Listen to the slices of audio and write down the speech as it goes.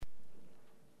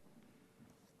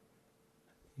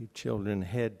You children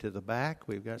head to the back.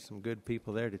 We've got some good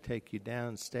people there to take you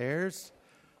downstairs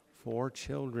for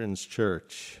Children's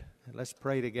Church. Let's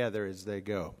pray together as they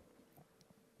go.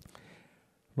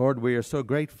 Lord, we are so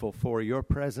grateful for your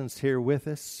presence here with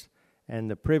us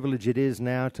and the privilege it is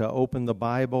now to open the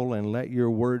Bible and let your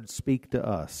word speak to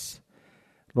us.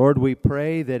 Lord, we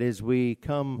pray that as we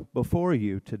come before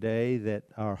you today, that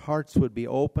our hearts would be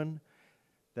open,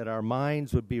 that our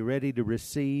minds would be ready to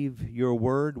receive your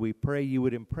word. We pray you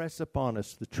would impress upon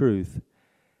us the truth.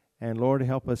 And Lord,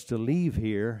 help us to leave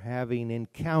here having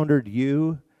encountered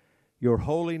you, your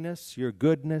holiness, your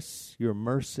goodness, your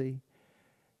mercy.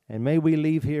 And may we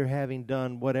leave here having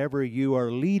done whatever you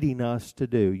are leading us to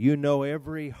do. You know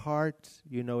every heart,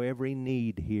 you know every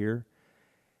need here.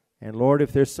 And Lord,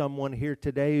 if there's someone here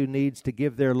today who needs to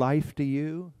give their life to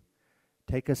you,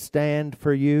 take a stand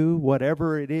for you,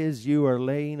 whatever it is you are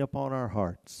laying upon our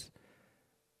hearts,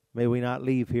 may we not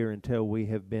leave here until we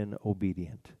have been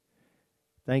obedient.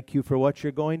 Thank you for what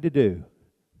you're going to do,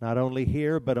 not only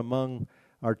here, but among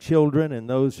our children and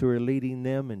those who are leading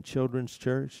them in Children's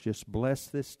Church. Just bless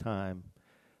this time.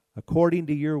 According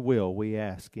to your will, we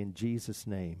ask in Jesus'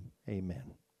 name,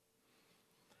 amen.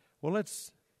 Well,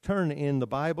 let's turn in the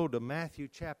Bible to Matthew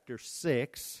chapter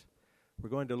 6. We're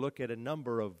going to look at a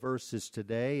number of verses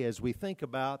today as we think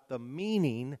about the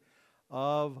meaning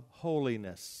of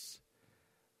holiness.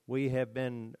 We have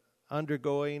been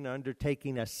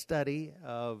undertaking a study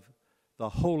of the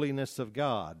holiness of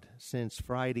God since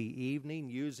Friday evening,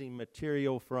 using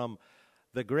material from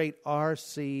the great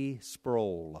R.C.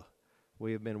 Sproul.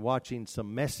 We have been watching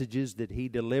some messages that he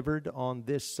delivered on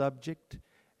this subject,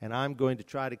 and I'm going to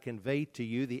try to convey to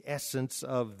you the essence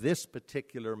of this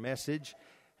particular message.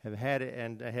 Have had it,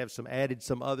 and I have added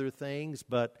some other things,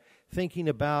 but thinking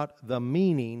about the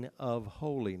meaning of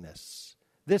holiness.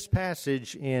 This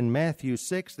passage in Matthew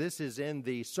 6, this is in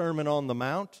the Sermon on the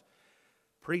Mount,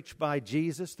 preached by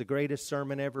Jesus, the greatest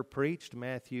sermon ever preached,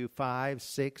 Matthew 5,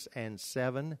 6, and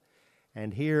 7.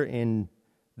 And here in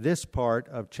this part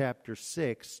of chapter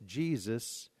 6,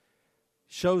 Jesus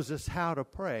shows us how to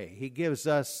pray. He gives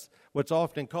us what's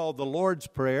often called the Lord's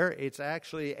Prayer. It's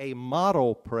actually a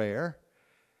model prayer.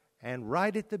 And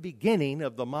right at the beginning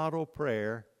of the model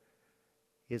prayer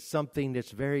is something that's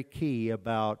very key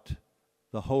about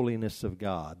the holiness of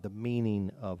God, the meaning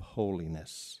of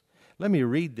holiness. Let me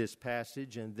read this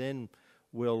passage and then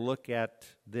we'll look at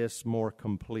this more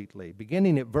completely.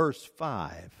 Beginning at verse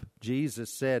 5,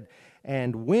 Jesus said,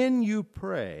 "And when you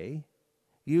pray,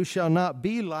 you shall not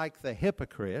be like the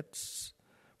hypocrites,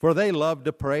 for they love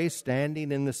to pray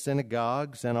standing in the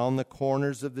synagogues and on the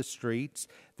corners of the streets,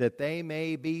 that they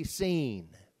may be seen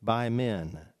by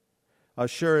men.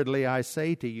 Assuredly, I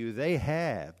say to you, they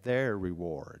have their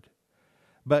reward.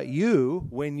 But you,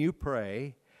 when you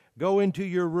pray, go into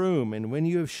your room, and when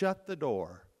you have shut the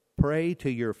door, pray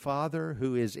to your Father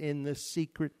who is in the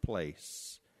secret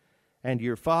place. And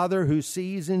your Father who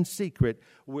sees in secret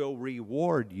will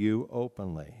reward you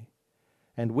openly.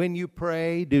 And when you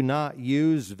pray, do not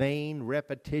use vain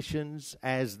repetitions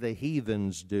as the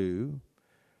heathens do,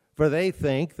 for they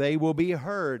think they will be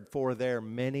heard for their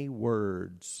many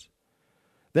words.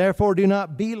 Therefore do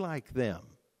not be like them,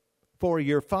 for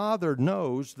your Father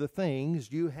knows the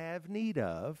things you have need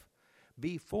of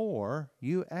before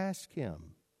you ask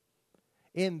Him.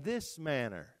 In this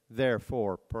manner,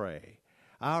 therefore, pray,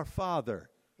 Our Father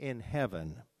in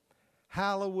heaven,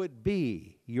 hallowed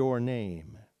be your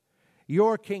name.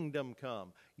 Your kingdom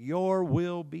come, your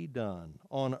will be done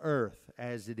on earth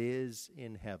as it is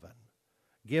in heaven.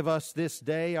 Give us this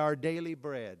day our daily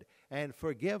bread, and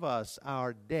forgive us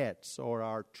our debts or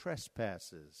our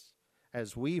trespasses,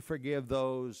 as we forgive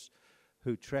those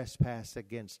who trespass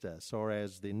against us, or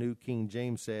as the New King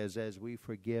James says, as we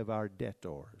forgive our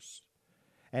debtors.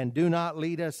 And do not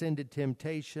lead us into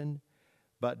temptation,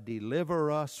 but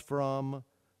deliver us from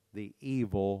the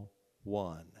evil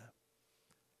one."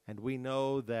 And we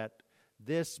know that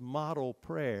this model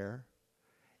prayer,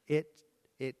 it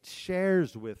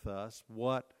shares with us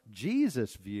what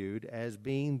Jesus viewed as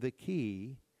being the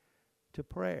key to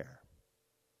prayer.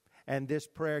 And this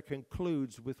prayer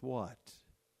concludes with what?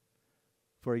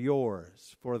 For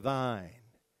yours, for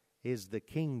thine, is the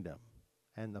kingdom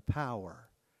and the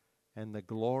power and the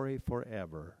glory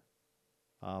forever.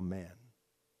 Amen.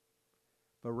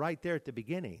 But right there at the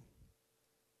beginning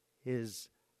is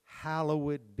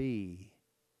hallowed be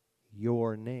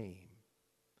your name.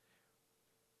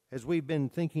 As we've been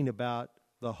thinking about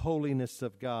the holiness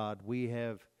of God, we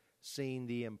have seen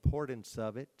the importance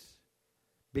of it,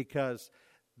 because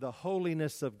the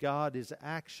holiness of God is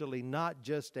actually not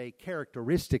just a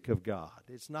characteristic of God.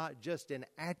 It's not just an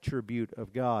attribute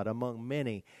of God among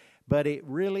many, but it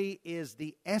really is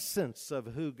the essence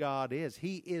of who God is.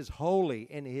 He is holy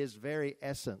in His very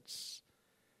essence.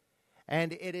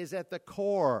 And it is at the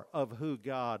core of who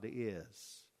God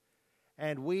is.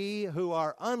 And we who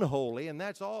are unholy, and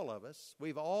that's all of us,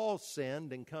 we've all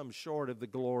sinned and come short of the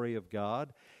glory of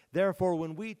God. Therefore,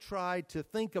 when we try to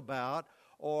think about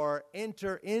or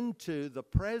enter into the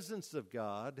presence of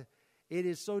God, it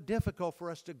is so difficult for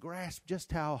us to grasp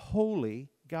just how holy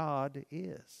God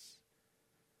is.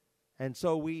 And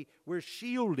so we're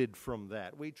shielded from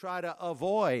that. We try to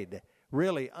avoid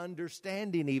really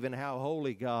understanding even how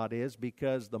holy God is,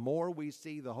 because the more we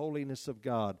see the holiness of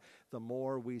God, the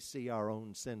more we see our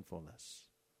own sinfulness.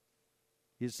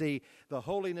 You see, the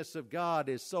holiness of God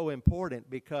is so important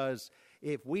because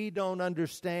if we don't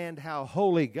understand how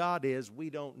holy God is, we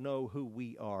don't know who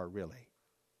we are really.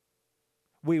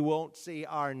 We won't see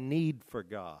our need for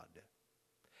God.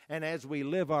 And as we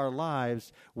live our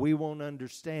lives, we won't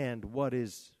understand what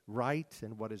is right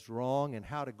and what is wrong and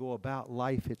how to go about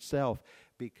life itself,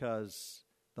 because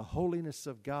the holiness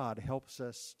of God helps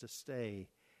us to stay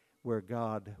where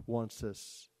God wants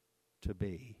us to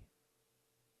be.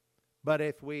 But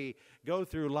if we go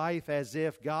through life as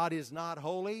if God is not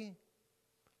holy,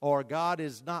 or God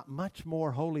is not much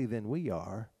more holy than we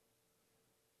are,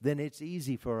 then it's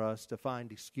easy for us to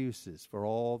find excuses for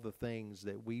all the things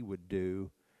that we would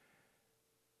do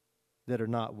that are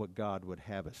not what God would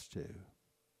have us to.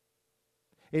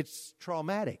 It's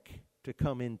traumatic to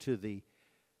come into the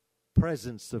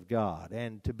presence of God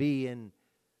and to be in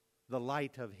the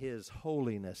light of His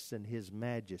holiness and His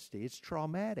majesty. It's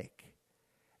traumatic.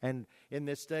 And in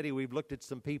this study, we've looked at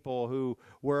some people who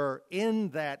were in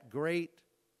that great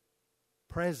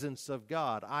presence of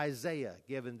God. Isaiah,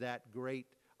 given that great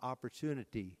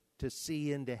opportunity to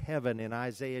see into heaven in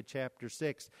Isaiah chapter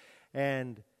 6.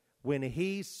 And when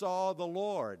he saw the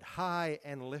Lord high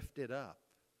and lifted up,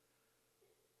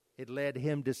 it led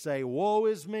him to say, "Woe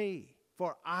is me,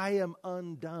 for I am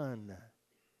undone."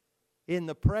 In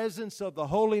the presence of the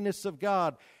holiness of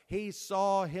God, he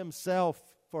saw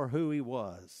himself for who he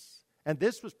was. And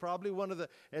this was probably one of the,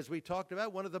 as we talked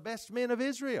about, one of the best men of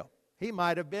Israel. He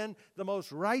might have been the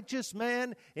most righteous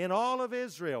man in all of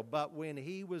Israel. But when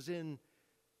he was in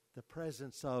the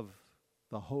presence of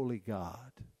the holy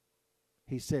God,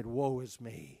 he said, "Woe is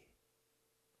me,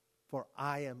 for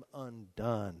I am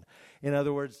undone." In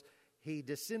other words, he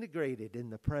disintegrated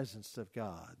in the presence of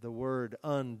God. The word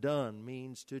undone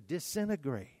means to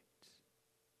disintegrate.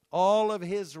 All of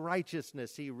his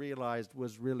righteousness, he realized,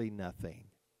 was really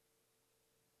nothing.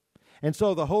 And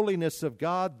so the holiness of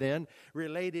God then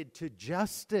related to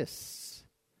justice.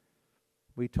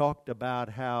 We talked about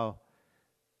how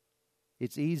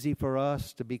it's easy for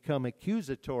us to become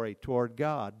accusatory toward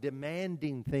God,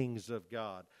 demanding things of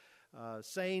God,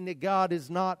 saying that God is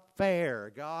not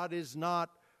fair, God is not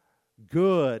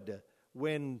good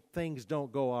when things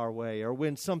don't go our way, or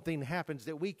when something happens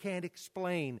that we can't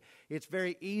explain. It's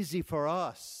very easy for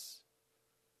us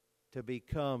to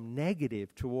become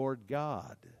negative toward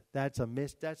God. That's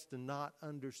to not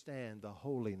understand the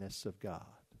holiness of God.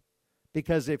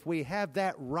 Because if we have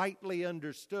that rightly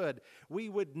understood, we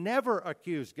would never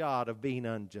accuse God of being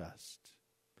unjust.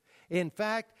 In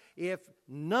fact, if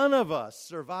none of us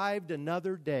survived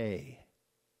another day,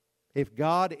 if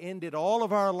God ended all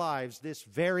of our lives this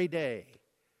very day,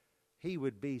 He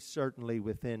would be certainly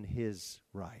within His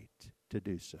right to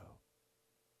do so.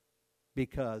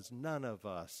 Because none of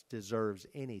us deserves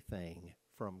anything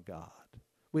from God.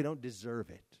 We don't deserve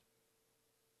it.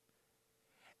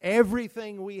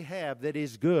 Everything we have that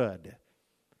is good,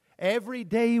 every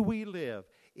day we live,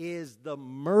 is the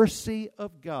mercy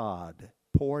of God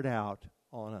poured out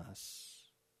on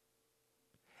us.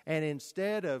 And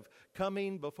instead of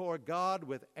coming before God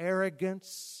with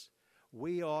arrogance,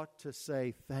 we ought to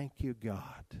say, "Thank you,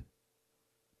 God,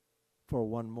 for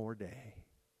one more day.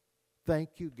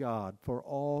 Thank you, God, for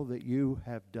all that you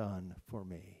have done for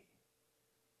me."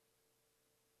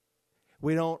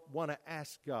 We don't want to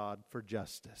ask God for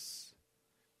justice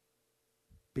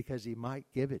because He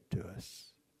might give it to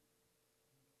us.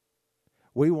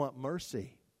 We want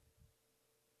mercy.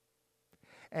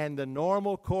 And the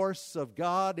normal course of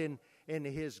God in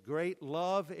His great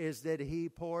love is that He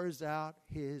pours out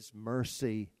His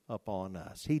mercy upon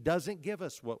us. He doesn't give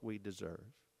us what we deserve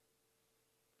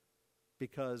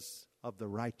because of the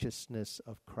righteousness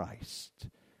of Christ.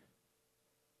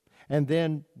 And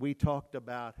then we talked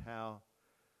about how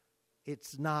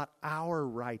it's not our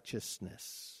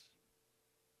righteousness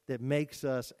that makes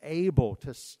us able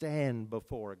to stand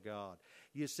before God.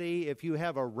 You see, if you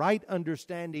have a right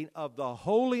understanding of the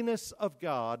holiness of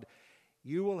God,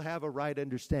 you will have a right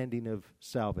understanding of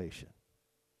salvation.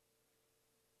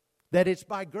 That it's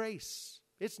by grace.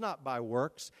 It's not by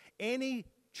works. Any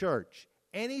church,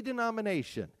 any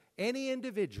denomination, any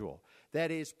individual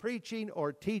that is preaching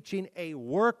or teaching a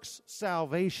works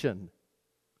salvation,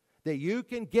 that you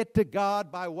can get to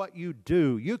God by what you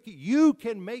do. You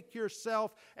can make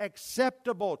yourself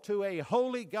acceptable to a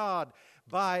holy God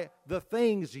by the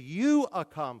things you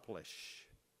accomplish,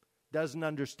 doesn't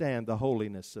understand the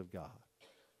holiness of God.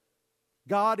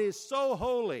 God is so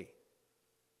holy,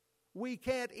 we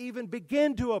can't even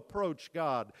begin to approach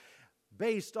God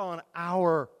based on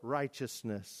our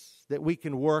righteousness that we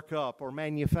can work up or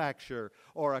manufacture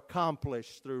or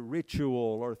accomplish through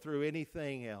ritual or through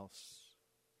anything else.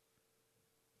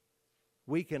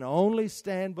 We can only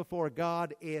stand before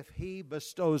God if He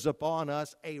bestows upon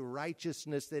us a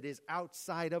righteousness that is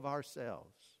outside of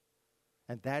ourselves.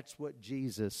 And that's what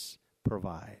Jesus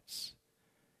provides.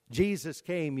 Jesus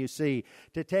came, you see,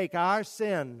 to take our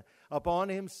sin upon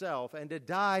Himself and to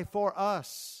die for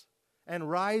us and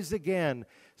rise again,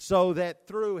 so that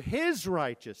through His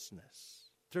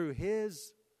righteousness, through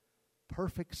His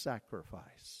perfect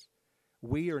sacrifice,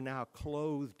 we are now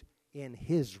clothed in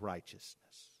His righteousness.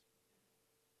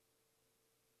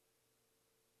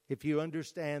 If you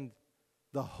understand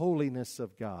the holiness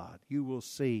of God, you will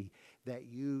see that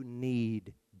you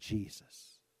need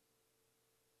Jesus.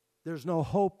 There's no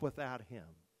hope without Him.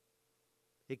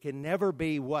 It can never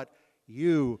be what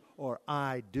you or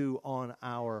I do on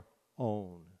our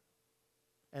own.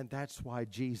 And that's why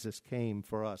Jesus came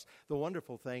for us. The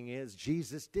wonderful thing is,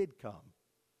 Jesus did come.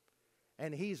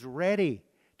 And He's ready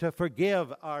to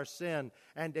forgive our sin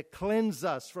and to cleanse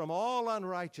us from all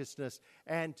unrighteousness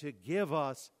and to give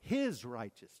us His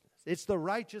righteousness. It's the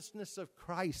righteousness of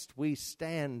Christ we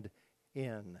stand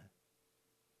in,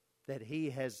 that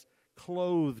He has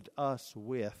clothed us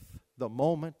with the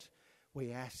moment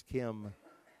we ask Him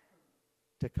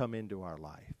to come into our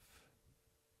life.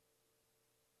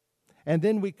 And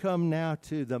then we come now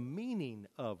to the meaning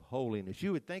of holiness.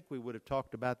 You would think we would have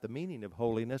talked about the meaning of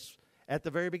holiness at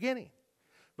the very beginning.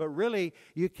 But really,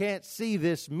 you can't see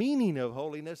this meaning of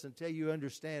holiness until you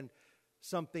understand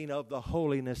something of the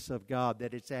holiness of God,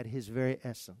 that it's at His very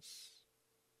essence.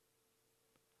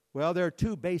 Well, there are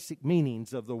two basic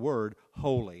meanings of the word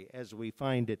holy as we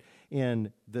find it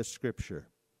in the Scripture.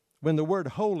 When the word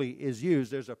holy is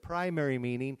used, there's a primary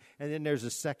meaning and then there's a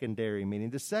secondary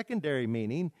meaning. The secondary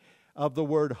meaning of the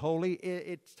word holy,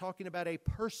 it's talking about a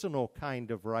personal kind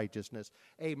of righteousness,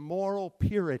 a moral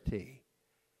purity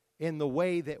in the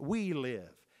way that we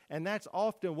live. And that's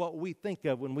often what we think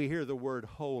of when we hear the word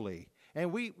holy.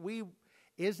 And we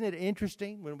isn't it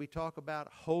interesting when we talk about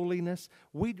holiness?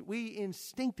 We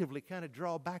instinctively kind of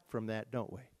draw back from that,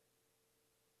 don't we?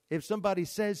 If somebody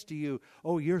says to you,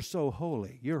 "Oh, you're so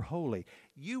holy, you're holy,"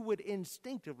 you would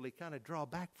instinctively kind of draw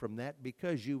back from that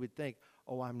because you would think,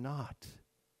 "Oh, I'm not."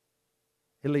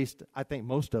 At least I think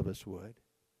most of us would.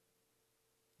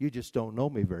 You just don't know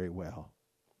me very well.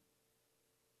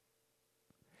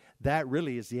 That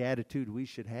really is the attitude we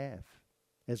should have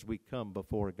as we come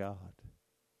before God.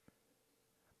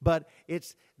 But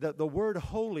it's the word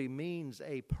holy means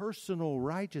a personal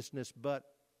righteousness, but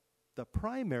the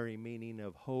primary meaning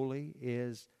of holy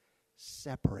is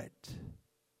separate,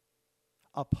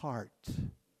 apart,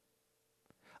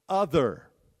 other.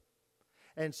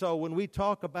 And so when we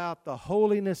talk about the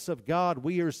holiness of God,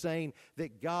 we are saying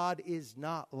that God is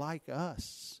not like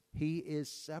us. He is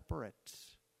separate.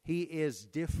 He is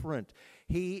different.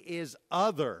 He is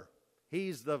other.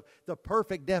 He's the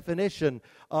perfect definition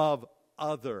of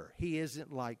other. He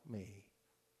isn't like me.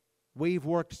 We've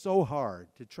worked so hard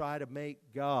to try to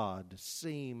make God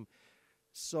seem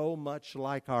so much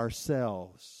like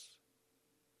ourselves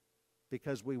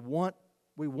because we want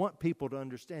people to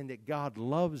understand that God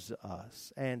loves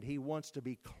us and He wants to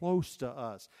be close to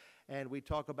us. And we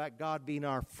talk about God being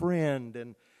our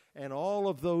friend and all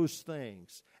of those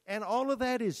things. And all of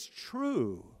that is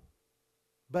true,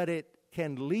 but it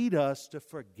can lead us to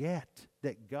forget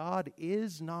that God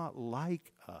is not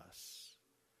like us.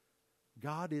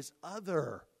 God is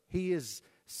other. He is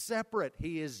separate.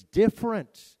 He is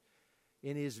different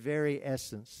in His very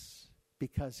essence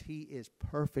because He is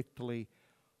perfectly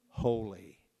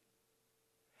holy.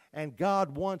 And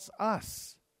God wants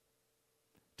us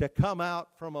to come out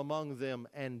from among them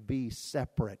and be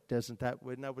separate. Isn't that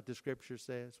what the Scripture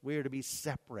says? We are to be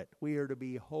separate. We are to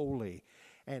be holy.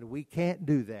 And we can't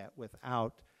do that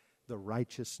without the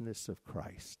righteousness of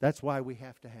Christ. That's why we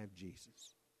have to have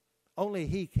Jesus. Only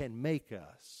He can make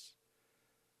us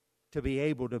to be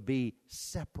able to be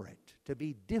separate, to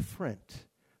be different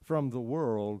from the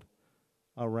world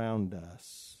around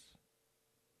us.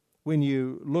 When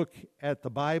you look at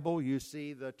the Bible, you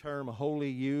see the term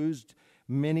holy used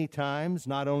many times.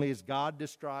 Not only is God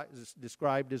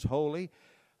described as holy,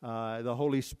 the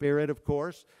Holy Spirit, of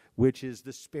course, which is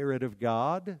the Spirit of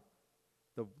God.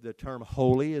 The term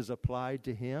holy is applied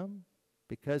to Him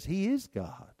because He is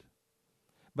God.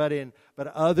 But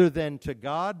other than to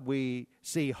God, we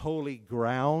see holy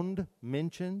ground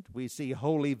mentioned. We see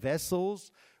holy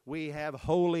vessels. We have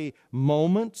holy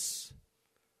moments.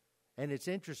 And it's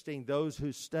interesting, those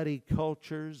who study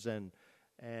cultures and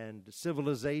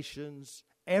civilizations,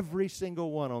 every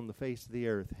single one on the face of the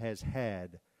earth has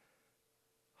had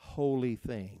holy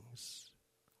things,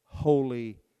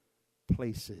 holy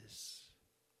places,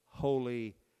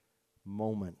 holy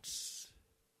moments.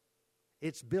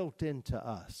 It's built into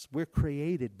us. We're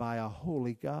created by a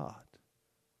holy God.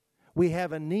 We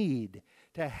have a need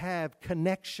to have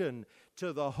connection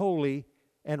to the holy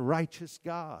and righteous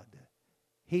God.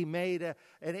 He made an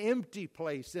empty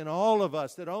place in all of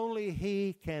us that only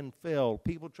He can fill.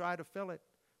 People try to fill it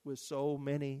with so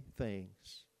many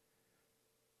things.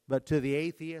 But to the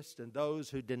atheist and those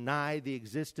who deny the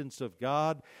existence of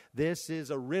God, this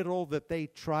is a riddle that they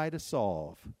try to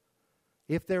solve.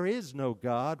 If there is no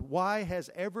God, why has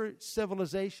every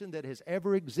civilization that has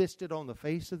ever existed on the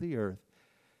face of the earth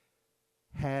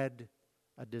had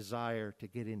a desire to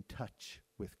get in touch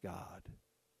with God?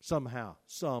 Somehow,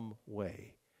 some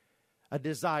way. A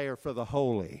desire for the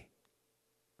holy.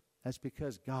 That's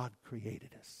because God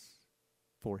created us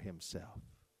for Himself.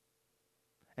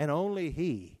 And only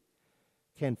He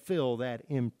can fill that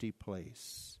empty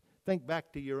place. Think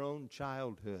back to your own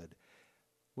childhood.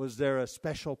 Was there a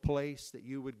special place that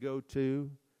you would go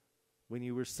to when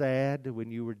you were sad,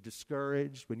 when you were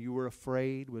discouraged, when you were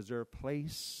afraid? Was there a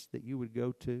place that you would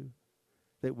go to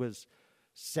that was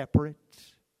separate?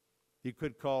 You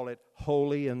could call it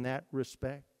holy in that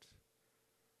respect.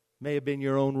 May have been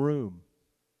your own room.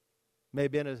 May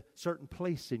have been a certain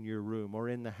place in your room or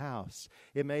in the house.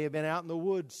 It may have been out in the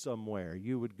woods somewhere.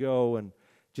 You would go and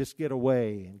just get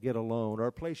away and get alone, or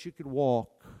a place you could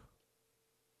walk.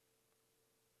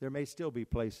 There may still be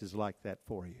places like that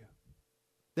for you.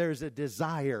 There's a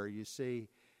desire, you see,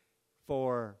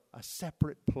 for a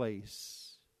separate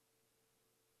place.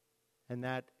 And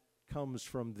that comes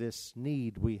from this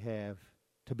need we have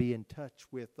to be in touch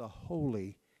with the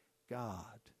holy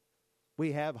God.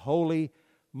 We have holy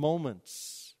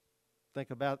moments. Think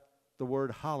about the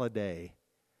word holiday.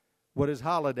 What does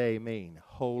holiday mean?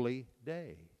 Holy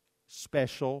day.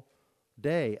 Special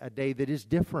day. A day that is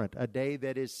different. A day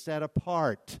that is set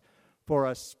apart for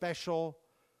a special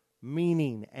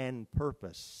meaning and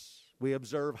purpose. We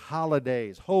observe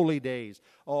holidays, holy days,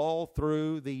 all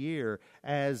through the year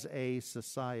as a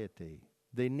society.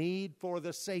 The need for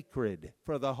the sacred,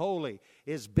 for the holy,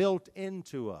 is built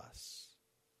into us.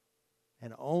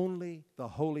 And only the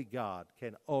holy God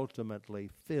can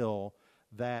ultimately fill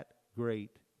that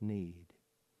great need.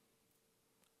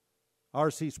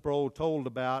 R.C. Sproul told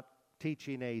about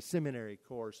teaching a seminary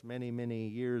course many, many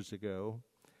years ago,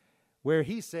 where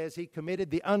he says he committed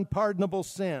the unpardonable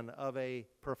sin of a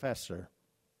professor.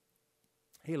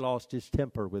 He lost his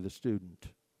temper with a student.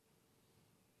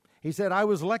 He said, I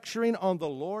was lecturing on the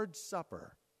Lord's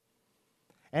Supper,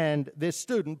 and this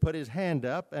student put his hand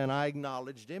up, and I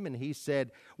acknowledged him, and he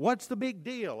said, what's the big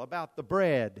deal about the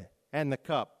bread and the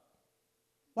cup?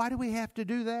 Why do we have to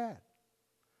do that?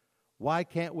 Why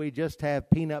can't we just have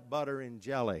peanut butter and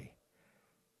jelly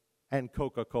and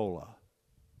Coca-Cola?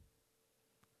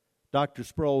 Dr.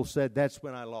 Sproul said, that's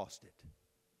when I lost it.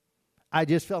 I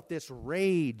just felt this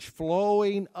rage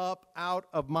flowing up out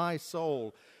of my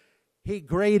soul. He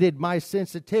grated my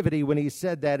sensitivity when he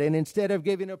said that, and instead of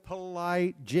giving a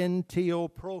polite, genteel,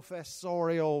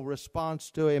 professorial response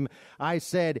to him, I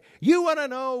said, you want to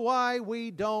know why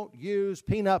we don't use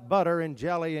peanut butter and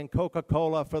jelly and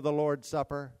Coca-Cola for the Lord's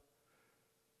Supper?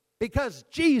 Because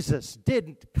Jesus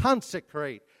didn't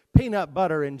consecrate peanut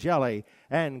butter and jelly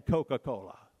and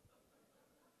Coca-Cola.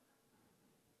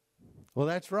 Well,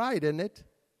 that's right, isn't it?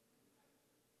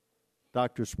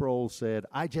 Dr. Sproul said,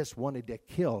 I just wanted to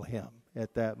kill him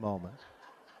at that moment.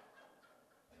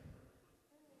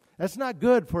 That's not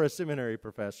good for a seminary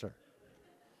professor.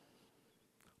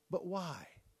 But why?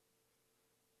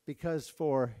 Because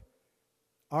for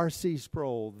R.C.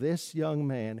 Sproul, this young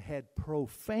man had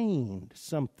profaned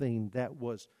something that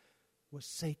was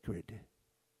sacred,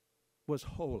 was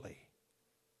holy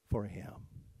for him.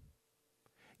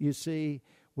 You see,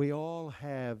 we all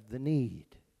have the need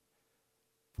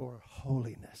for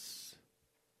holiness.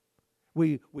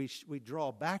 We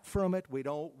draw back from it. We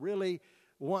don't really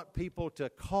want people to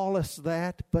call us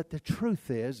that, but the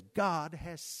truth is God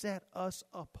has set us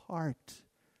apart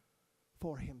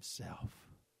for Himself.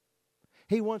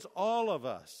 He wants all of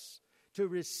us to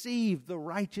receive the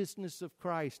righteousness of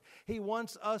Christ. He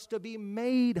wants us to be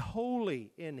made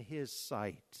holy in His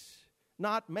sight.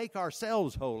 Not make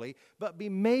ourselves holy, but be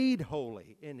made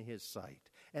holy in His sight.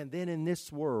 And then in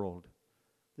this world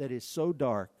that is so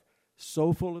dark,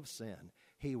 so full of sin,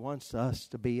 He wants us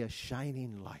to be a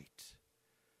shining light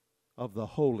of the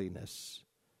holiness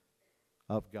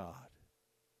of God.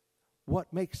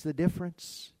 What makes the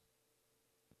difference?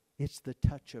 It's the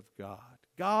touch of God.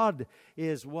 God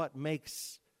is what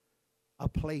makes a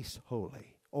place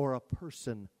holy or a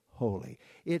person holy.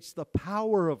 It's the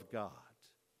power of God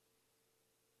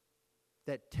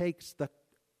that takes the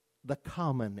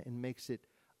common and makes it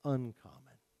uncommon.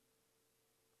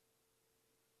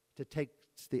 To take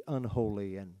the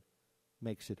unholy and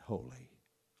makes it holy.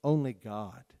 Only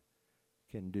God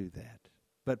can do that.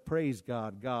 But praise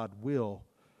God, God will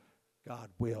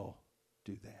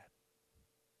do that.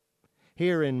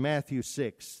 Here in Matthew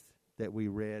 6 that we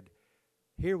read,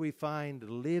 here we find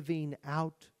living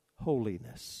out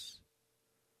holiness.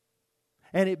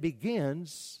 And it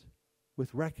begins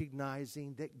with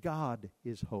recognizing that God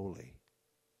is holy.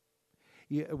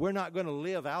 We're not going to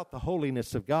live out the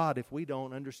holiness of God if we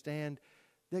don't understand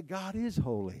that God is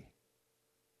holy.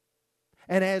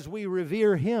 And as we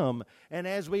revere Him and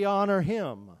as we honor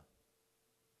Him,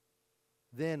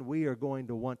 then we are going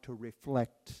to want to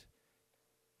reflect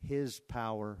His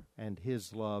power and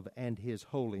His love and His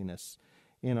holiness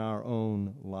in our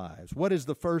own lives. What is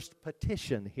the first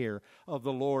petition here of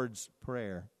the Lord's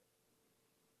Prayer?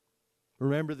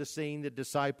 Remember the scene. The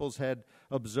disciples had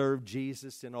observed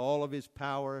Jesus in all of His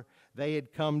power. They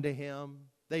had come to Him.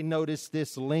 They noticed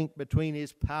this link between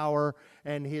His power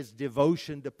and His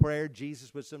devotion to prayer.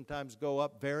 Jesus would sometimes go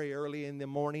up very early in the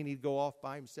morning. He'd go off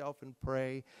by Himself and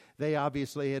pray. They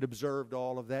obviously had observed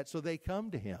all of that, so they come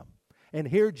to Him. And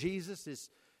here Jesus is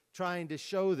trying to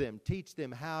show them, teach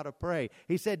them how to pray.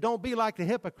 He said, don't be like the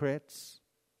hypocrites.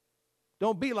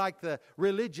 Don't be like the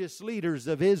religious leaders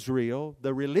of Israel,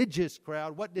 the religious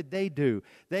crowd. What did they do?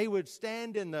 They would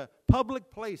stand in the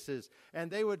public places and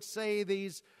they would say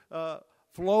these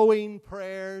flowing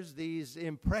prayers, these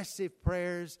impressive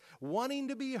prayers, wanting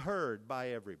to be heard by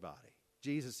everybody.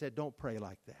 Jesus said, don't pray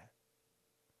like that.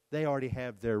 They already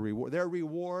have their reward. Their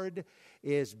reward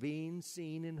is being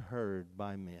seen and heard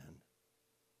by men.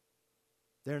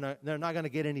 They're not going to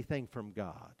get anything from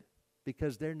God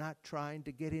because they're not trying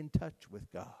to get in touch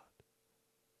with God.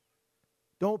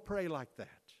 Don't pray like that.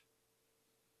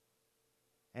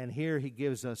 And here He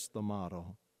gives us the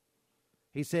model.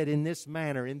 He said, in this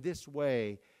manner, in this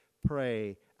way,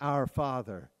 pray, Our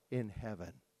Father in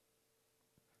heaven.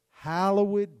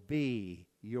 Hallowed be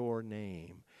your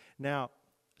name. Now,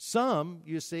 some,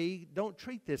 you see, don't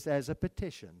treat this as a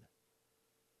petition.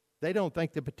 They don't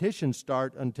think the petitions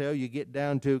start until you get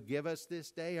down to, give us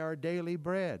this day our daily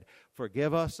bread.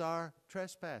 Forgive us our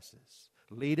trespasses.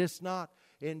 Lead us not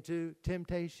into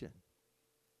temptation.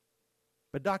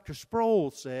 But Dr. Sproul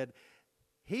said,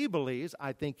 he believes,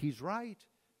 I think he's right,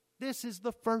 this is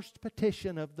the first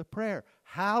petition of the prayer.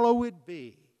 Hallowed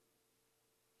be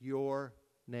your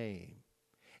name.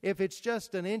 If it's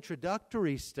just an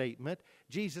introductory statement,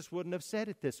 Jesus wouldn't have said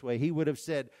it this way. He would have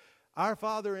said, Our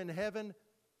Father in heaven,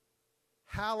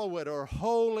 hallowed or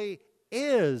holy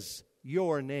is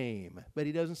your name. But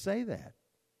He doesn't say that.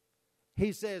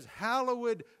 He says,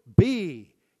 hallowed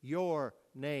be your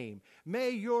name. May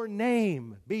your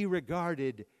name be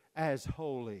regarded as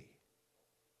holy.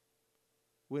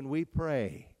 When we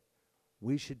pray,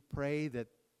 we should pray that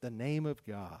the name of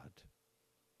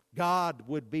God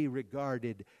would be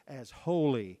regarded as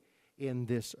holy in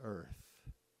this earth.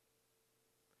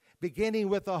 Beginning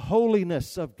with the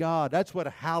holiness of God. That's what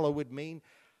hallowed would mean.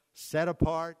 Set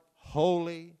apart,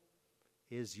 holy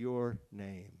is your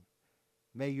name.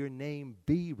 May your name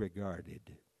be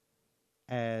regarded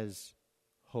as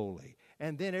holy.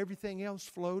 And then everything else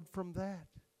flowed from that.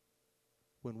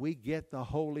 When we get the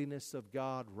holiness of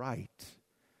God right,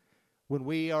 when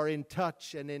we are in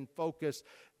touch and in focus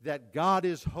that God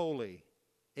is holy,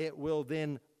 it will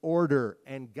then order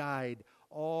and guide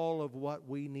all of what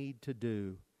we need to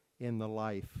do in the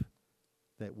life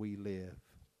that we live.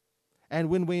 And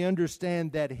when we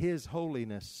understand that His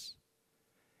holiness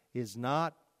is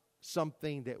not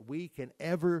something that we can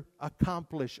ever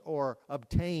accomplish or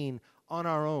obtain on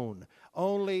our own,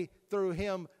 only through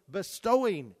Him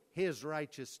bestowing His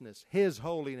righteousness, His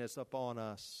holiness upon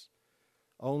us,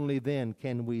 Only then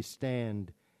can we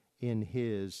stand in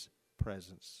His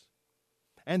presence.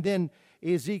 And then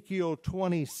Ezekiel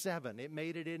 27, it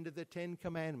made it into the 10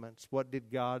 Commandments. What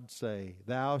did God say?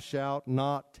 Thou shalt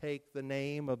not take the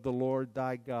name of the Lord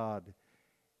thy God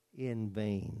in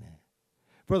vain.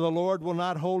 For the Lord will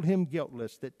not hold him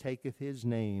guiltless that taketh his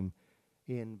name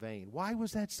in vain. Why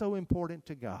was that so important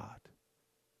to God?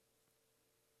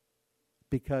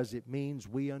 Because it means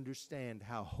we understand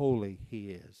how holy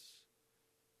He is.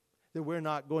 That we're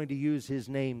not going to use His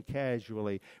name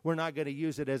casually. We're not going to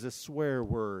use it as a swear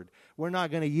word. We're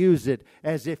not going to use it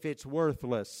as if it's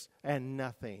worthless and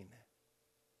nothing.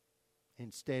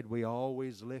 Instead, we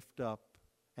always lift up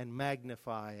and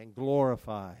magnify and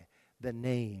glorify the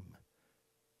name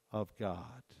of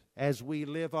God. As we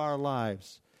live our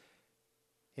lives,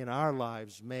 in our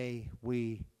lives, may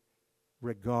we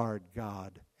regard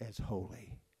God as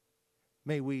holy.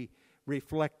 May we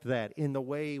reflect that in the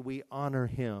way we honor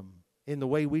Him, in the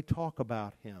way we talk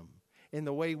about Him, in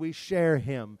the way we share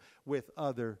Him with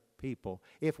other people.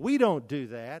 If we don't do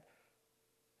that,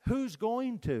 who's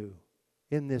going to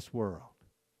in this world?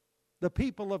 The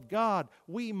people of God,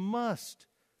 we must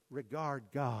regard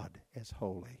God as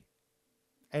holy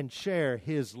and share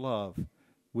His love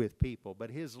with people. But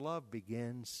His love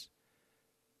begins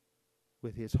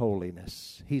with His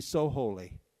holiness. He's so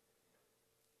holy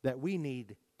that we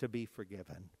need to be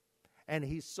forgiven. And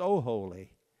He's so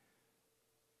holy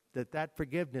that that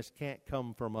forgiveness can't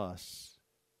come from us.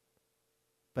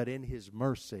 But in His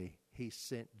mercy, He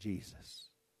sent Jesus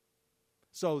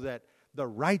so that the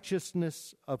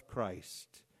righteousness of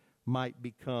Christ might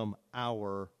become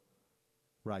our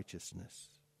righteousness.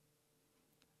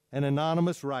 An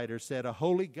anonymous writer said, a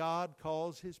holy God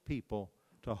calls His people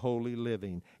to holy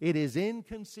living. It is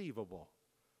inconceivable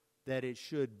that it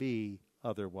should be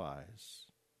otherwise.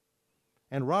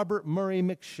 And Robert Murray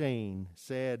McShane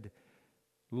said,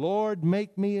 Lord,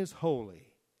 make me as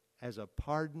holy as a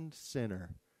pardoned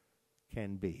sinner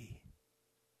can be.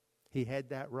 He had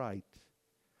that right.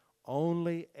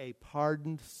 Only a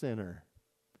pardoned sinner,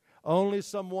 only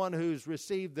someone who's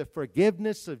received the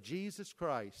forgiveness of Jesus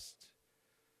Christ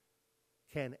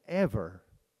can ever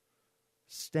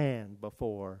stand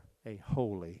before a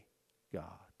holy God.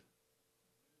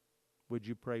 Would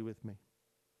you pray with me?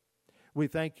 We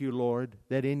thank you, Lord,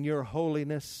 that in your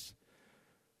holiness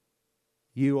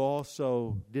you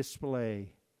also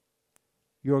display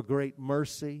your great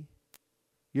mercy,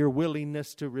 your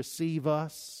willingness to receive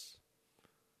us.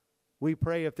 We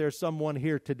pray if there's someone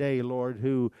here today, Lord,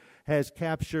 who has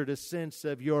captured a sense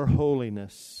of your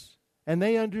holiness, and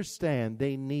they understand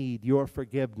they need your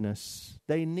forgiveness.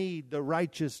 They need the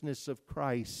righteousness of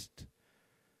Christ.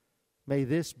 May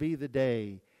this be the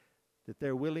day that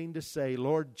they're willing to say,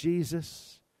 Lord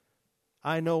Jesus,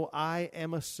 I know I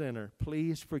am a sinner.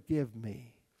 Please forgive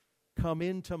me. Come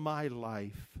into my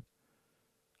life.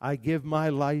 I give my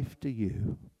life to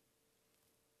you.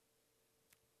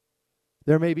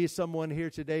 There may be someone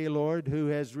here today, Lord, who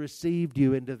has received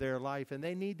you into their life, and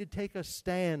they need to take a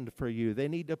stand for you. They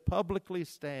need to publicly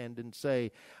stand and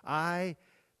say, I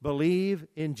believe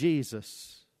in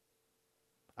Jesus.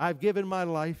 I've given my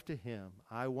life to Him.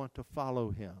 I want to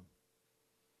follow Him.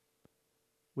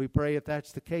 We pray if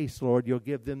that's the case, Lord, you'll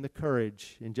give them the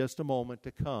courage in just a moment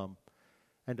to come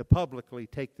and to publicly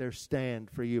take their stand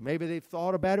for you. Maybe they've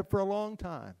thought about it for a long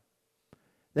time.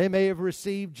 They may have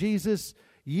received Jesus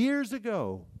years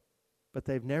ago, but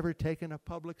they've never taken a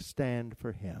public stand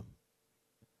for Him.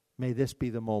 May this be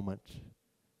the moment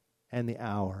and the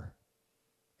hour.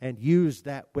 And use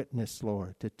that witness,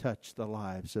 Lord, to touch the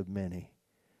lives of many.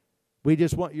 We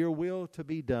just want your will to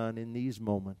be done in these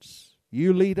moments.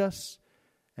 You lead us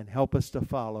and help us to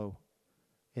follow.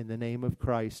 In the name of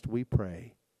Christ we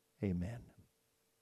pray. Amen.